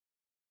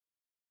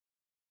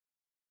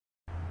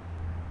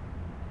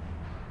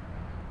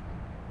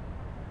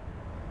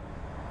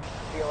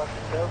VLS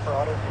go for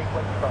auto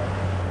sequence start.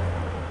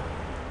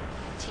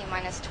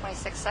 T-minus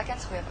 26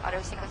 seconds, we have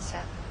auto sequence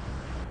set.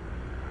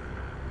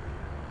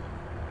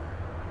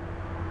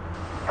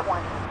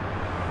 20.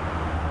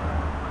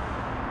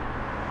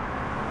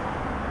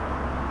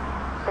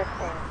 15.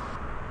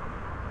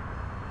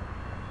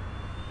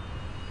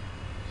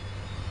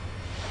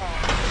 10.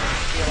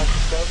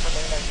 VLS go for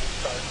main engine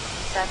start.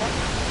 7,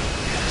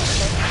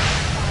 6,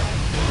 5,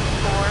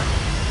 4,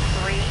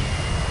 3,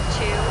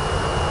 2,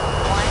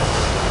 1.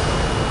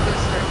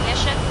 Booster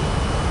ignition.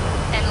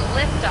 And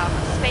liftoff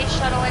of Space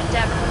Shuttle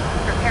Endeavour,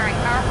 preparing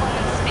our home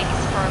in space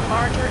for a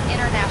larger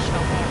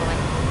international handling.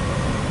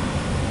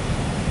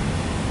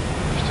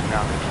 Houston,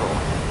 ground control.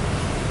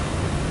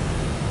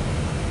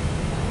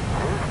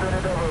 Houston,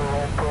 Endeavour,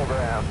 roll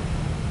program.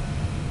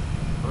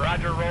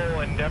 Roger,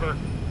 roll, Endeavour.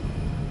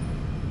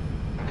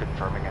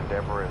 Confirming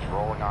Endeavour is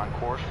rolling on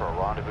course for a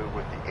rendezvous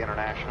with the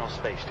International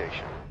Space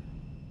Station.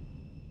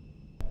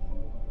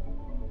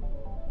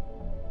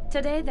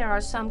 Today there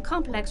are some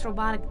complex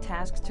robotic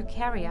tasks to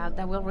carry out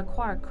that will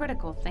require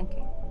critical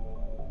thinking.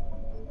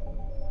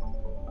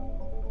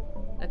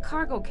 The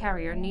cargo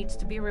carrier needs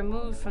to be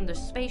removed from the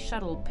Space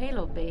Shuttle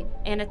payload bay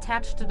and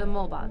attached to the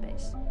mobile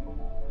base.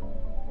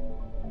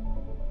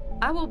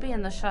 I will be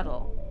in the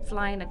shuttle,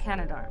 flying the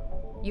Canadarm.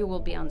 You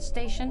will be on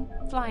station,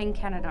 flying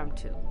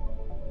Canadarm2.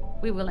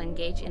 We will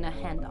engage in a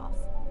handoff.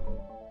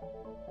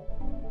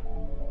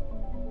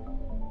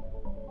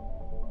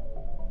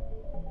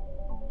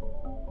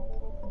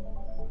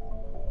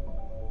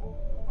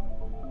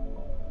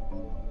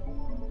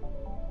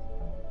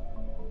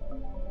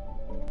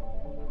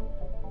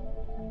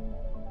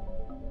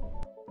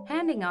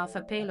 Handing off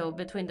a payload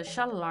between the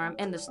shuttle arm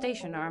and the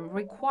station arm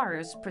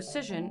requires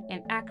precision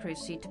and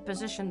accuracy to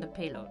position the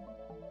payload.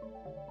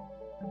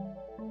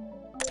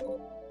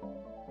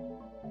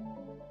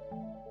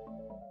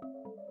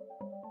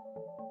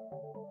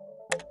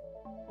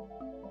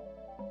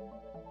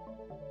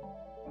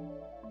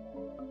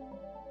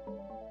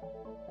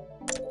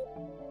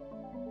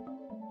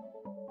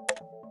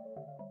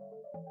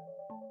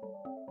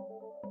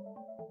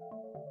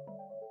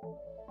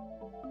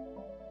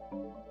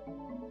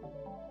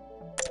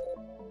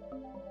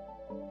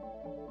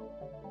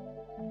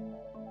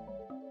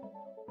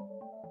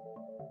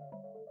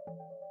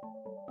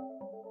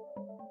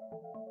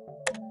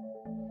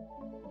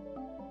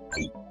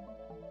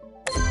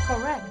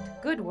 Correct.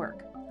 Good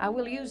work. I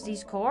will use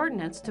these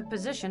coordinates to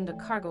position the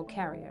cargo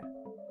carrier.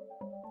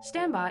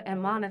 Stand by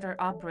and monitor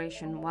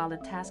operation while the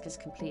task is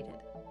completed.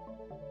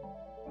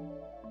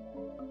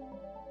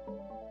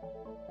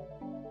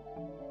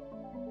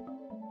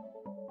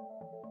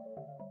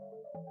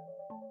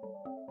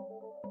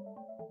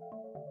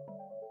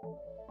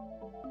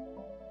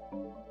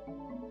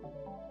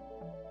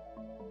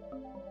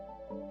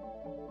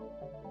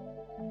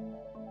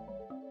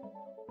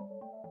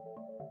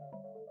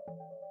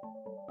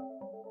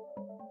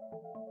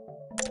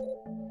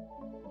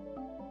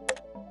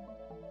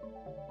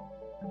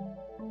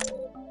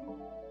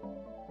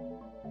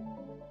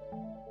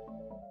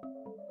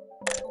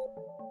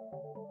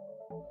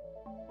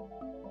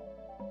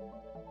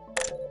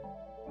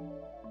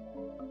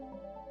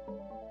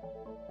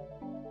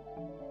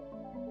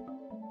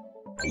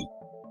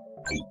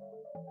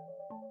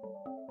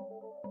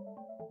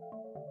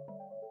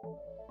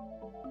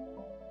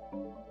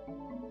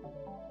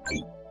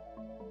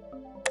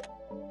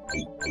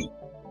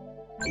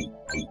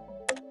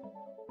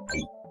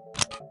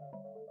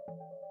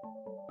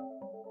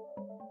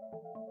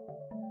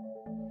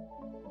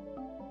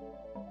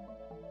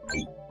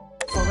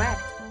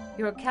 Correct.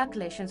 Your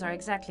calculations are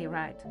exactly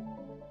right.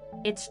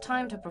 It's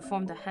time to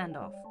perform the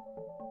handoff.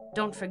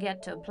 Don't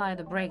forget to apply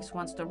the brakes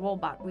once the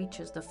robot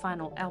reaches the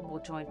final elbow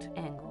joint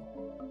angle.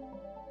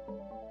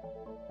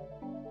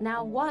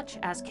 Now watch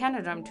as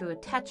Canadarm2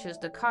 attaches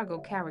the cargo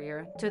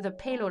carrier to the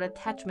payload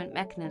attachment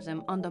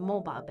mechanism on the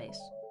mobile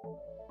base.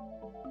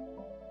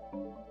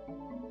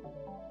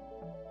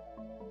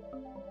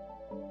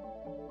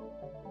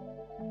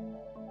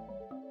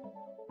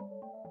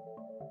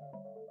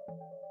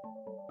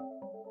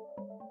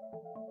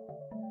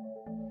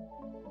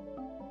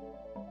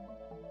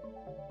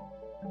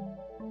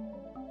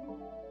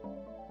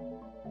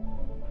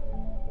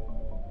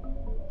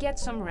 Get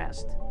some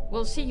rest.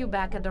 We'll see you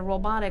back at the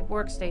robotic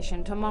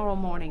workstation tomorrow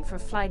morning for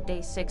Flight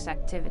Day 6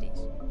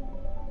 activities.